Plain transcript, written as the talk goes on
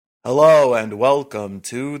Hello and welcome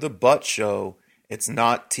to the Butt Show. It's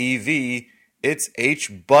not TV, it's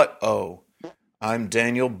H-Butt-O. I'm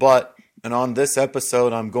Daniel Butt, and on this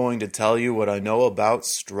episode I'm going to tell you what I know about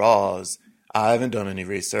straws. I haven't done any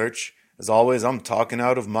research. As always, I'm talking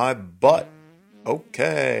out of my butt.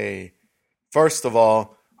 Okay. First of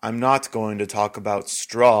all, I'm not going to talk about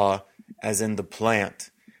straw as in the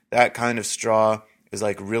plant. That kind of straw is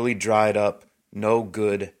like really dried up, no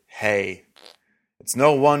good hay. It's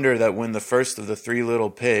no wonder that when the first of the three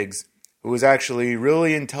little pigs, who was actually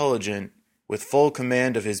really intelligent, with full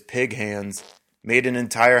command of his pig hands, made an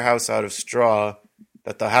entire house out of straw,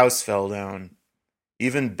 that the house fell down.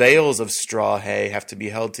 Even bales of straw hay have to be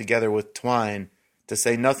held together with twine, to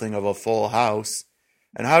say nothing of a full house.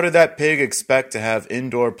 And how did that pig expect to have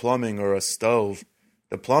indoor plumbing or a stove?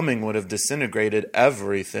 The plumbing would have disintegrated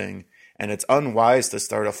everything, and it's unwise to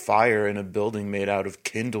start a fire in a building made out of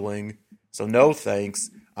kindling. So no thanks,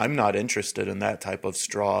 I'm not interested in that type of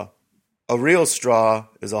straw. A real straw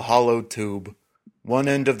is a hollow tube. One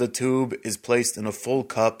end of the tube is placed in a full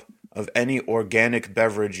cup of any organic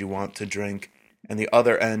beverage you want to drink, and the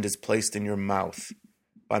other end is placed in your mouth.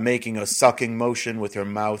 By making a sucking motion with your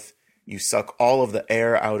mouth, you suck all of the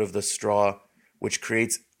air out of the straw, which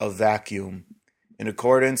creates a vacuum. In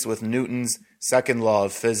accordance with Newton's second law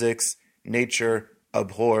of physics, nature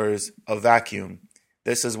abhors a vacuum.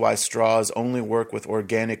 This is why straws only work with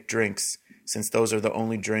organic drinks, since those are the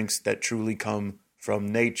only drinks that truly come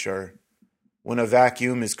from nature. When a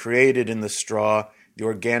vacuum is created in the straw, the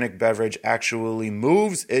organic beverage actually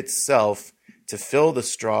moves itself to fill the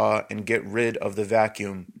straw and get rid of the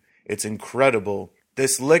vacuum. It's incredible.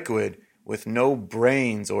 This liquid, with no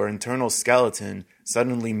brains or internal skeleton,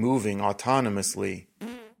 suddenly moving autonomously.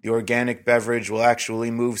 The organic beverage will actually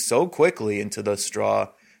move so quickly into the straw,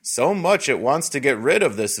 so much it wants to get rid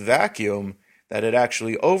of this vacuum, that it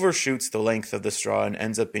actually overshoots the length of the straw and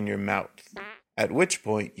ends up in your mouth, at which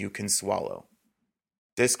point you can swallow.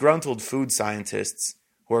 Disgruntled food scientists,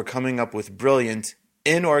 who are coming up with brilliant,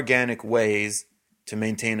 inorganic ways to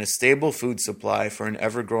maintain a stable food supply for an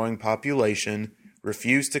ever-growing population,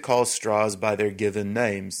 refuse to call straws by their given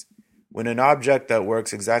names. When an object that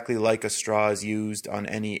works exactly like a straw is used on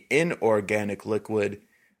any inorganic liquid,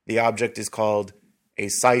 the object is called a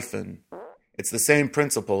siphon. It's the same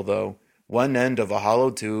principle, though. One end of a hollow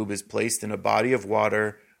tube is placed in a body of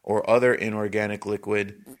water or other inorganic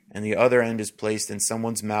liquid, and the other end is placed in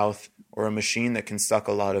someone's mouth or a machine that can suck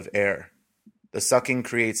a lot of air. The sucking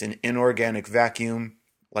creates an inorganic vacuum,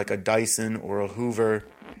 like a Dyson or a Hoover,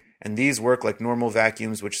 and these work like normal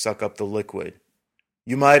vacuums which suck up the liquid.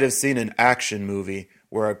 You might have seen an action movie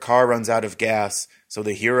where a car runs out of gas, so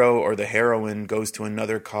the hero or the heroine goes to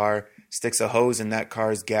another car, sticks a hose in that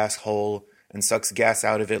car's gas hole, and sucks gas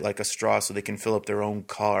out of it like a straw so they can fill up their own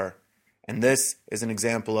car. And this is an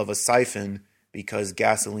example of a siphon because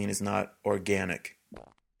gasoline is not organic.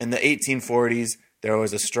 In the 1840s, there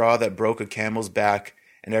was a straw that broke a camel's back,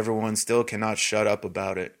 and everyone still cannot shut up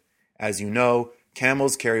about it. As you know,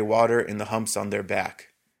 camels carry water in the humps on their back.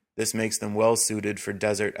 This makes them well suited for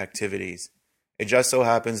desert activities. It just so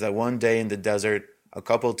happens that one day in the desert, a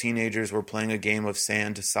couple teenagers were playing a game of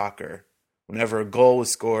sand soccer. Whenever a goal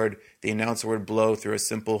was scored, the announcer would blow through a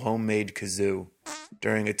simple homemade kazoo.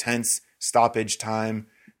 During a tense stoppage time,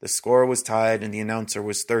 the score was tied and the announcer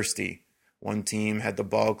was thirsty. One team had the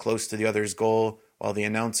ball close to the other's goal, while the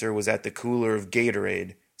announcer was at the cooler of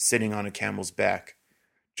Gatorade, sitting on a camel's back.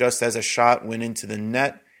 Just as a shot went into the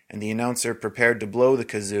net and the announcer prepared to blow the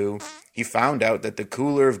kazoo, he found out that the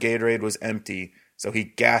cooler of Gatorade was empty, so he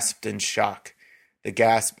gasped in shock. The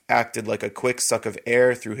gasp acted like a quick suck of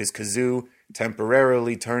air through his kazoo,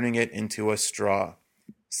 temporarily turning it into a straw.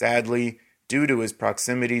 Sadly, due to his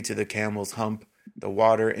proximity to the camel's hump, the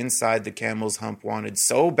water inside the camel's hump wanted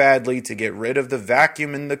so badly to get rid of the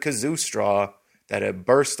vacuum in the kazoo straw that it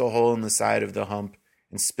burst a hole in the side of the hump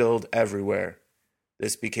and spilled everywhere.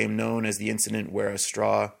 This became known as the incident where a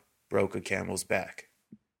straw broke a camel's back.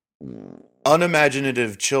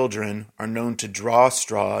 Unimaginative children are known to draw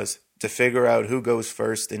straws to figure out who goes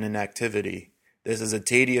first in an activity. This is a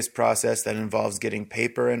tedious process that involves getting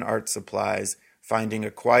paper and art supplies, finding a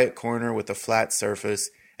quiet corner with a flat surface,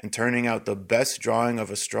 and turning out the best drawing of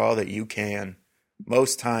a straw that you can.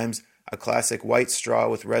 Most times, a classic white straw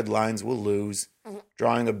with red lines will lose.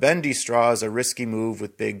 Drawing a bendy straw is a risky move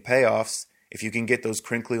with big payoffs. If you can get those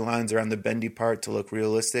crinkly lines around the bendy part to look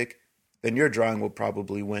realistic, then your drawing will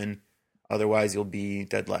probably win. Otherwise, you'll be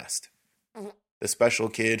dead last. The special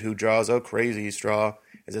kid who draws a crazy straw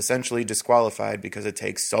is essentially disqualified because it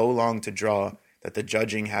takes so long to draw that the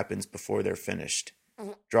judging happens before they're finished.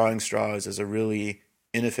 Drawing straws is a really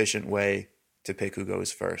inefficient way to pick who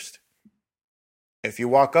goes first. If you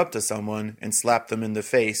walk up to someone and slap them in the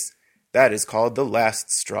face, that is called the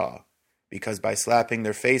last straw, because by slapping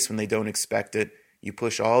their face when they don't expect it, you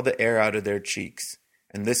push all the air out of their cheeks,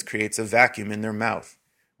 and this creates a vacuum in their mouth,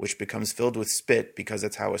 which becomes filled with spit because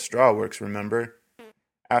that's how a straw works, remember?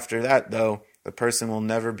 After that, though, the person will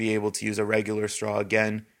never be able to use a regular straw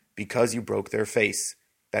again because you broke their face.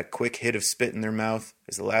 That quick hit of spit in their mouth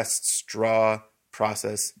is the last straw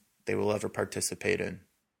process they will ever participate in.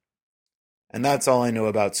 And that's all I know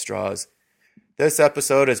about straws. This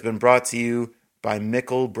episode has been brought to you by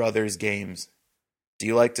Mickel Brothers Games. Do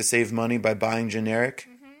you like to save money by buying generic?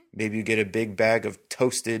 Maybe you get a big bag of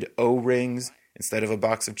toasted O-rings instead of a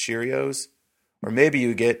box of Cheerios? Or maybe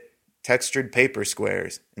you get textured paper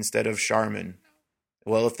squares instead of Charmin.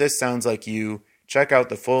 Well, if this sounds like you, check out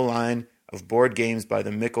the full line of board games by the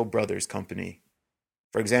Mickel Brothers Company.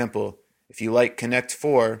 For example, if you like Connect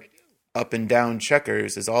 4, Up and Down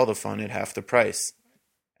Checkers is all the fun at half the price.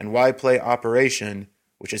 And why play Operation,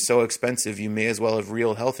 which is so expensive you may as well have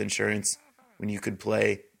real health insurance, when you could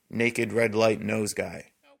play Naked Red Light Nose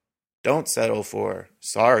Guy? Don't settle for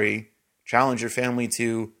sorry. Challenge your family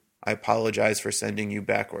to I apologize for sending you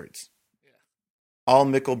backwards. All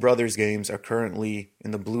Mickel Brothers games are currently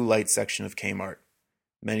in the blue light section of Kmart.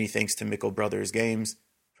 Many thanks to Mickel Brothers Games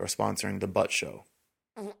for sponsoring The Butt Show.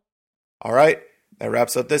 All right, that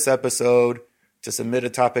wraps up this episode. To submit a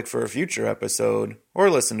topic for a future episode or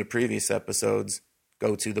listen to previous episodes,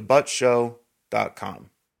 go to thebuttshow.com.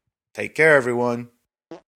 Take care, everyone.